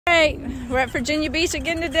right, we're at Virginia Beach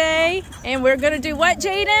again today, and we're gonna do what,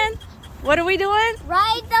 Jaden? What are we doing?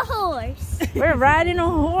 Ride the horse. We're riding a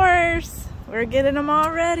horse. We're getting them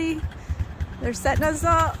all ready. They're setting us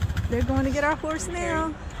up. They're going to get our horse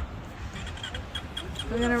now.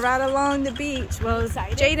 We're gonna ride along the beach. Well,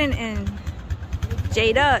 Jaden and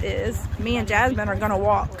Jada is. Me and Jasmine are gonna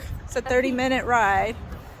walk. It's a 30-minute ride.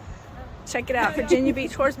 Check it out, Virginia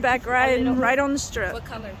Beach horseback riding right on the strip. What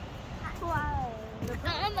color?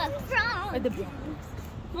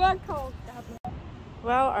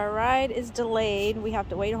 Well, our ride is delayed. We have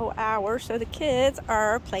to wait a whole hour, so the kids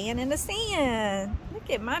are playing in the sand. Look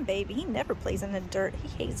at my baby. He never plays in the dirt. He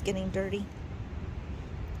hates getting dirty.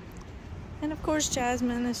 And of course,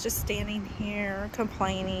 Jasmine is just standing here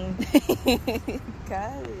complaining.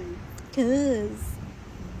 Cause.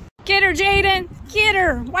 Get her, Jaden. Get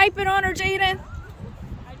her. Wipe it on her, Jaden.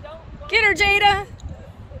 Get her, Jada.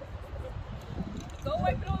 Go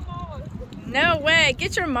wipe it on Mom. No way.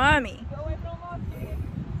 Get your mommy. Go wipe it on Mom.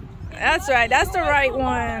 That's right. That's the right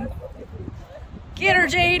one. Get her,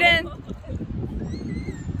 Jaden.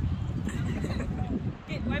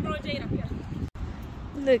 Wipe it on Jada. Here.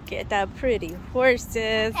 Look at the pretty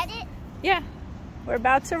horses. Yeah. We're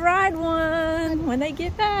about to ride one when they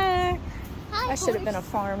get back. I should have been a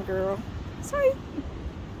farm girl. Sorry.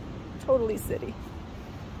 Totally city.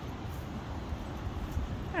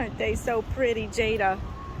 Aren't they so pretty, Jada?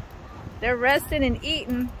 They're resting and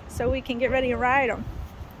eating so we can get ready to ride them.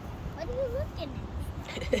 What are you looking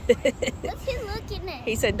at? What's he looking at?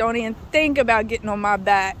 He said, don't even think about getting on my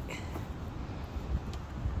back.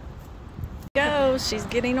 Go. She's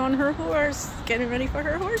getting on her horse. Getting ready for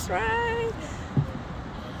her horse ride.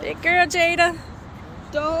 Big girl, Jada.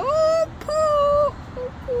 Don't pull.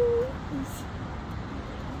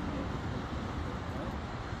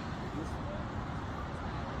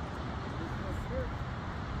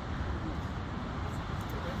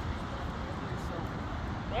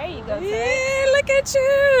 There you go, Yeah, look at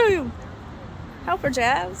you. Help her,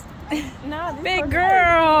 Jazz. No, Big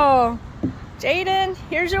girl. Jaden,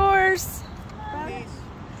 here's yours.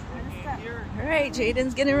 All right,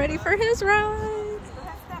 Jaden's getting ready for his ride.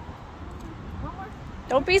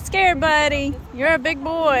 Don't be scared, buddy. You're a big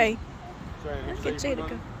boy. Look at Jada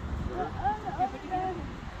go.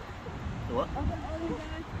 What?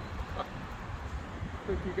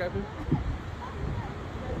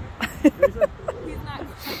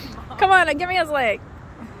 Come on, give me his leg.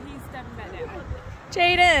 He's stepping back down.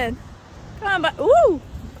 Jaden, come on, but ooh,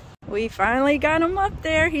 we finally got him up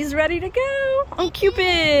there. He's ready to go on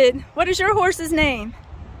Cupid. What is your horse's name?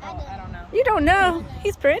 I don't know. You don't know.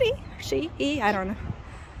 He's pretty. She, he, I don't know.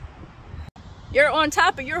 You're on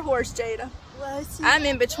top of your horse, Jada. I'm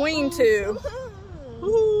in between two.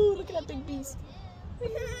 Ooh, look at that big beast. Look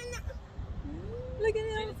at him.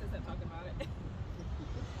 Jada says that talking about it.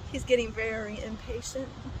 He's getting very impatient,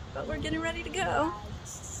 but we're getting ready to go.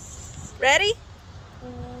 Ready?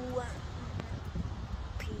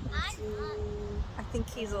 I think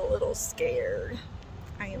he's a little scared.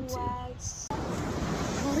 I am too.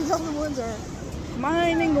 All the other ones are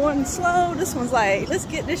minding, going slow. This one's like, let's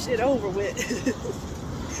get this shit over with.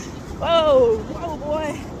 Whoa, whoa,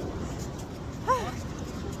 boy.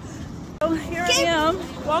 So here I am,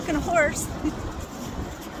 walking a horse.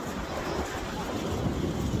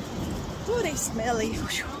 Oh, they smelly.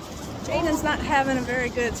 Jaden's not having a very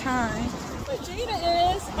good time. But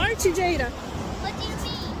Jada is. Aren't you, Jada? What do you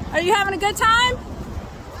mean? Are you having a good time?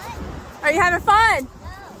 What? Are you having fun?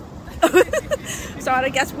 No. So I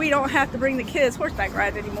guess we don't have to bring the kids horseback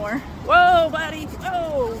ride anymore. Whoa, buddy.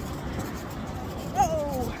 Whoa.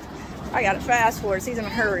 Whoa. I got a fast horse. He's in a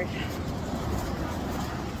hurry.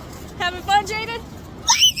 Having fun, Jaden?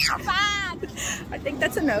 Fun. I think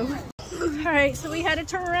that's a no. All right, so we had to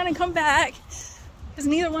turn around and come back because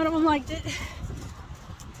neither one of them liked it.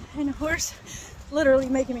 And the horse literally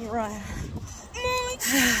making me run.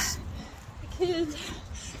 The kids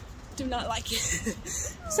do not like it.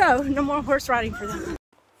 So no more horse riding for them.